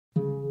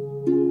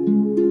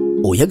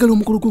Oyagala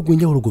omukolo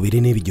gw'ogwenjawulo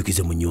gubeere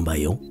n'ebijjukize mu nnyumba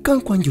yo?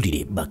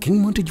 Kankwanjulire ba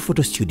King Montage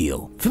Photo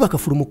Studio. Ffe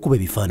bakafuluma okukuba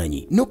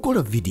ebifaananyi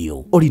n'okukola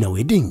video. Olina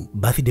wedding,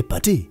 birthday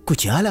party,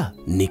 kukyala,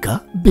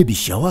 nika, baby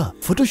shower,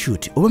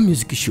 photoshoot oba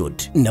music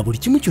shoot na buli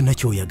kimu kyonna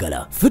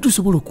ky'oyagala. Ffe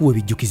tusobola okuwa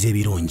ebijjukize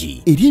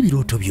ebirungi eri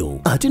ebirooto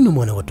byo. Ate nno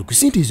mwana wattu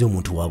kusintiiza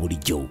omuntu wa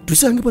bulijjo.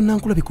 Tusange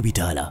Bannankulabe ku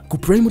Bitaala ku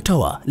Prime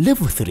Tower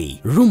Level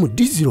 3 Room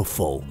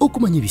D04.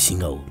 Okumanya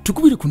ebisingawo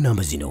tukubire ku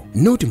nnamba zino: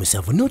 noti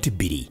 7 noti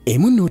 2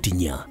 emu noti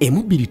 4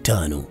 emu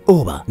 25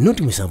 oba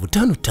noti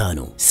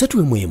 755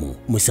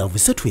 3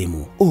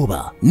 7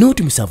 oba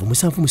noti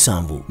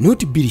 777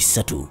 noti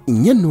 23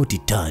 4 noti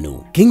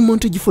 5. King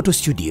Montage Photo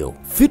Studio.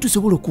 Ffe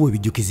tusobola okuwa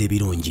ebijjukize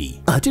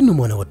ebirungi ate nno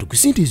mwana wattu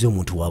kusintiiza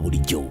omuntu wa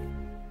bulijjo.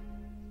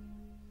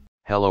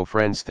 Hello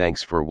friends,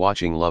 thanks for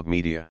watching Love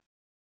Media.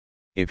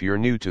 If you're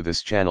new to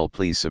this channel,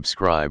 please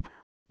subscribe,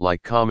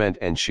 like, comment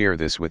and share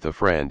this with a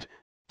friend.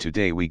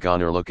 Today we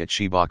gonna look at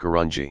Sheebah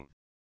Karungi.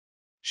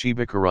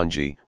 Sheebah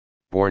Karungi,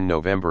 born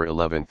November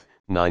 11,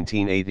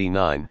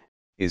 1989,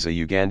 is a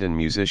Ugandan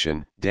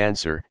musician,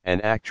 dancer,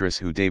 and actress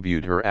who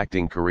debuted her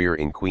acting career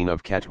in Queen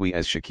of Katwe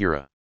as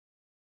Shakira.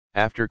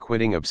 After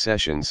quitting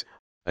Obsessions,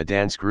 a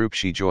dance group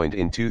she joined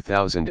in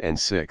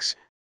 2006,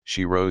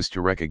 she rose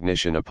to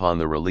recognition upon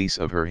the release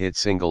of her hit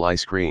single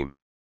Ice Cream.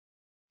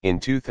 In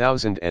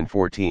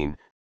 2014,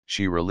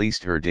 she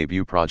released her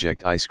debut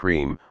project Ice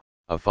Cream,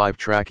 a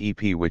 5-track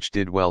EP which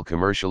did well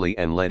commercially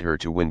and led her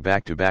to win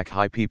back-to-back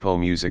Hypepo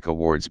Music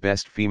Awards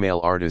Best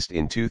Female Artist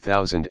in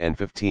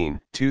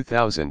 2015,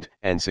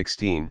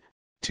 2016,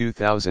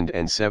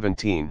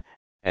 2017,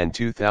 and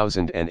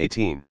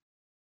 2018.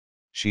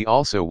 She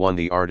also won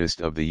the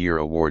Artist of the Year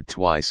award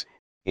twice,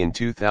 in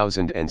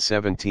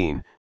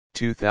 2017,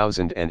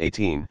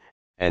 2018,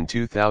 and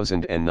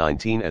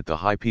 2019 at the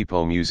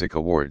Hypepo Music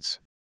Awards.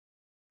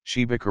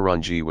 Sheebah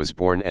Karungi was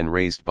born and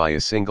raised by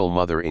a single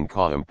mother in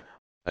Kaump,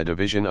 a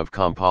division of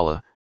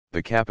Kampala,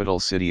 the capital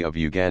city of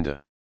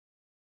Uganda.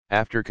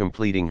 After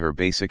completing her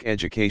basic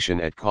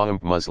education at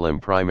Kaump Muslim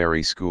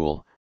Primary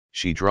School,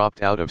 she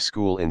dropped out of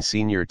school in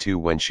Senior 2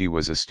 when she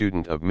was a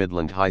student of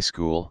Midland High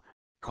School,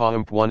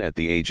 Kaump 1. At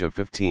the age of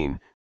 15,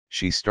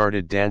 she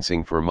started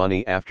dancing for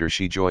money after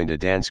she joined a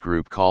dance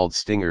group called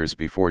Stingers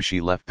before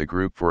she left the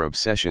group for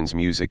Obsessions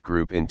music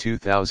group in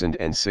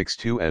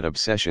 2006. At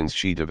Obsessions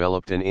she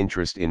developed an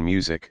interest in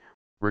music,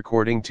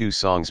 recording 2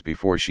 songs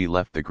before she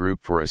left the group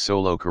for a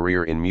solo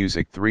career in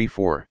music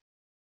 3-4.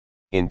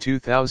 In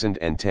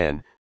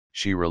 2010,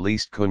 she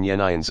released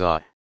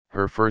Kunyenyanza,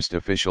 her first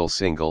official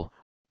single,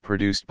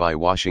 produced by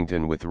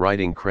Washington with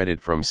writing credit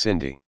from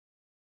Cindy.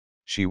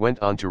 She went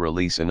on to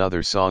release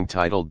another song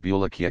titled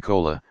Bula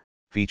Kyakola,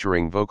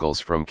 featuring vocals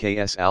from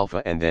KS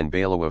Alpha, and then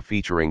Balewa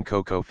featuring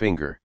Coco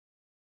Finger.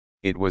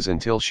 It was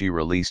until she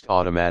released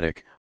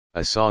Automatic,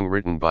 a song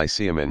written by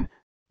Seaman,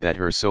 that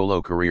her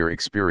solo career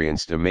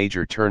experienced a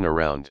major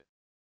turnaround.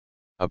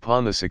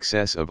 Upon the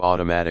success of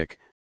Automatic,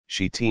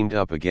 she teamed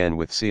up again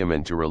with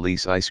Seaman to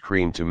release Ice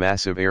Cream to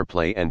massive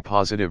airplay and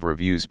positive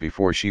reviews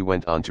before she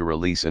went on to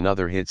release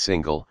another hit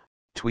single,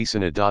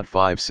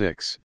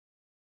 Twisana.56.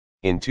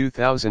 In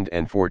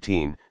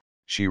 2014,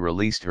 she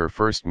released her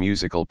first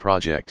musical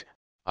project,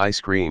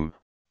 Ice Cream,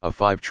 a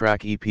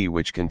 5-track EP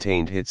which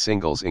contained hit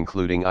singles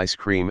including Ice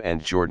Cream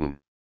and Jordan.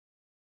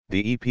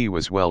 The EP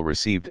was well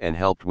received and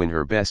helped win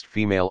her Best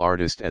Female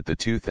Artist at the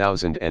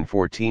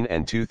 2014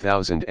 and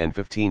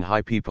 2015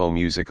 Hypepo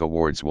Music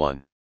Awards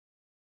 1.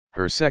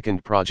 Her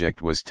second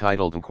project was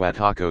titled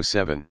Nkwatako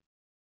 7.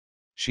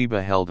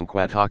 Sheebah held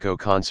Nkwatako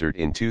concert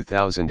in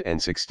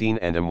 2016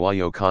 and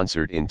Mwayo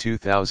concert in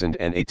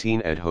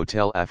 2018 at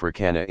Hotel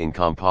Africana in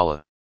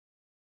Kampala.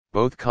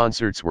 Both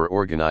concerts were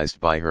organized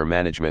by her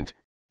management,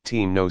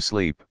 Team No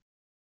Sleep.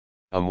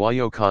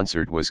 Mwayo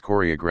concert was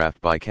choreographed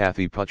by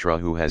Kathy Putra,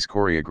 who has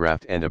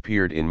choreographed and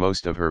appeared in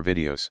most of her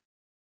videos.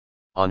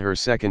 On her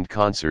second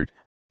concert,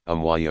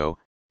 Mwayo,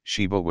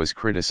 Sheebah was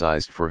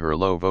criticized for her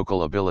low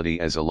vocal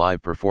ability as a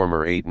live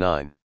performer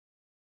 8-9.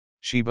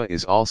 Sheebah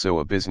is also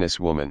a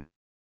businesswoman.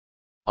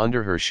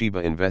 Under her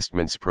Sheebah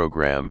Investments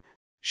program,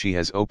 she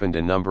has opened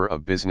a number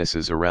of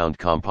businesses around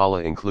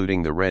Kampala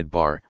including the Red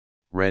Bar,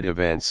 Red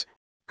Events,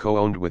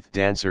 co-owned with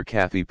dancer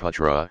Kathy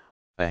Putra,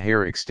 a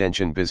hair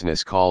extension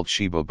business called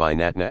Sheebah by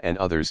Natna, and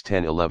others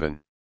 10-11.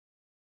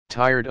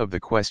 Tired of the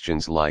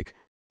questions like,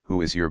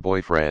 who is your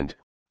boyfriend,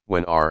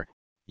 when are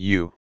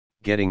you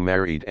getting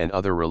married, and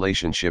other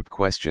relationship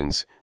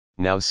questions,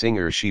 now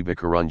singer Sheebah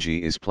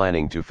Karungi is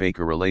planning to fake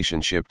a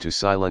relationship to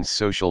silence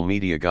social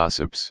media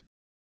gossips.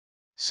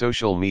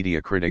 Social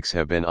media critics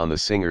have been on the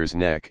singer's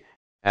neck,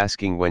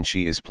 asking when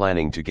she is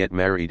planning to get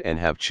married and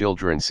have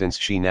children since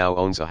she now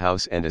owns a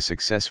house and a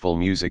successful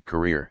music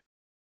career.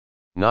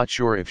 Not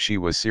sure if she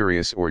was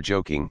serious or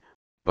joking,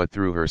 but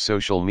through her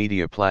social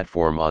media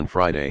platform on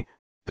Friday,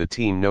 the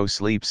Team No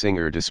Sleep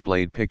singer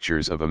displayed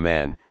pictures of a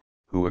man,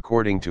 who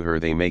according to her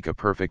they make a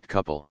perfect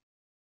couple.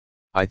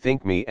 I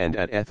think me and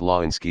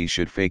Ethlawinski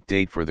should fake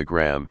date for the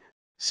gram,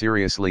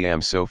 seriously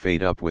am so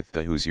fed up with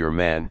the who's your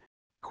man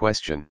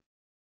question.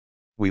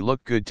 We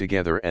look good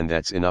together and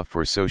that's enough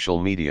for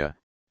social media,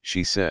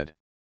 she said.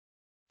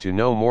 To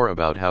know more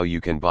about how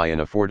you can buy an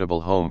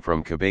affordable home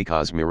from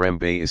Quebec's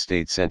Mirembe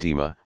Estate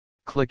Sentima,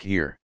 click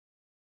here.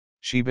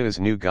 Sheebah's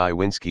new guy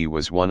Winsky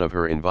was one of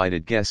her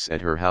invited guests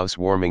at her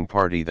housewarming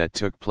party that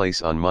took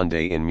place on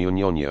Monday in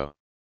Munyonyo.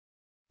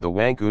 The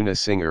Wanguna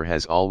singer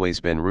has always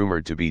been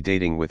rumored to be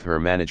dating with her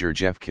manager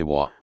Jeff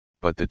Kiwa,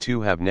 but the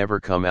two have never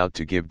come out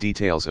to give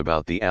details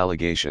about the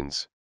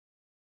allegations.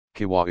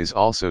 Kiwa is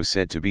also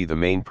said to be the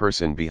main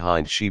person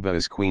behind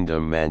Sheebah's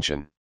Queendom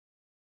mansion.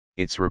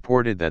 It's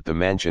reported that the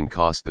mansion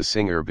cost the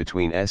singer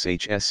between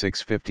SHS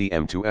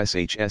 650M to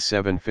SHS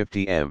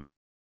 750M.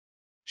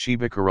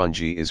 Sheebah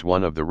Karungi is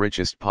one of the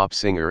richest pop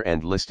singer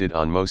and listed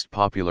on most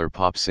popular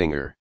pop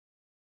singer.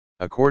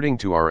 According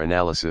to our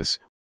analysis,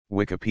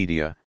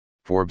 Wikipedia,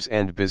 Forbes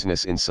and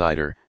Business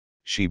Insider,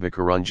 Sheebah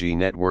Karungi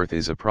net worth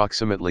is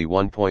approximately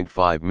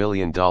 $1.5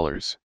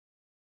 million.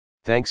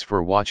 Thanks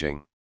for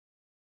watching.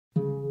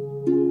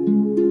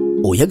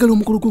 Oyagala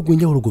omukolo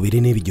gw'enjawulo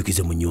gubeere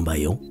n'ebijjukize mu nnyumba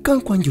yo?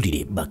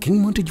 Kankwanjulire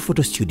Backing Montage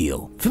Photo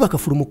Studio. Ffe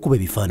bakafuluma okkuba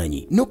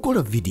ebifaananyi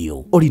n'okukola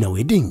video. Olina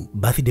wedding,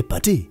 birthday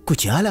party,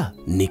 kukyala,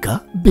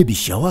 nika, baby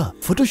shower,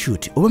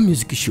 photoshoot oba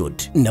music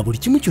shoot na buli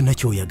kimu kyonna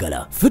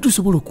ky'oyagala. Ffe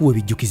tusobola okuwa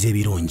ebijjukize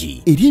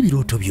ebirungi eri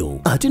ebirooto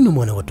byo. Ate nno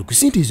mwana wattu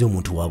kusintiiza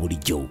omuntu wa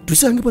bulijjo.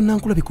 Tusange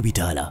Bannankulabi ku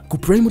Bitaala, ku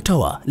Prime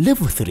Tower,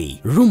 Level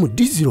 3, Room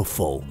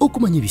D04.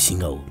 Okumanya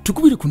ebisingawo,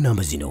 tukubire ku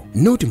nnamba zino: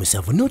 Note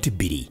 7 Note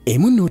 2,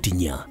 emu Note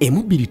 4,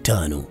 emu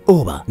 25.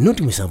 Oba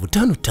Note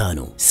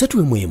 755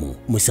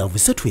 3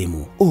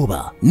 7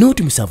 oba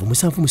Note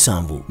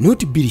 777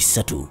 Note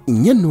 23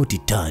 4 Note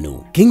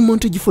 5. King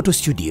Montage Photo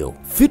Studio.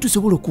 Ffe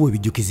tusobola okuwa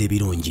ebijjukize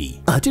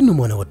ebirungi ate nno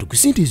mwana wattu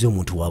kusintiiza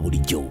omuntu wa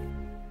bulijjo.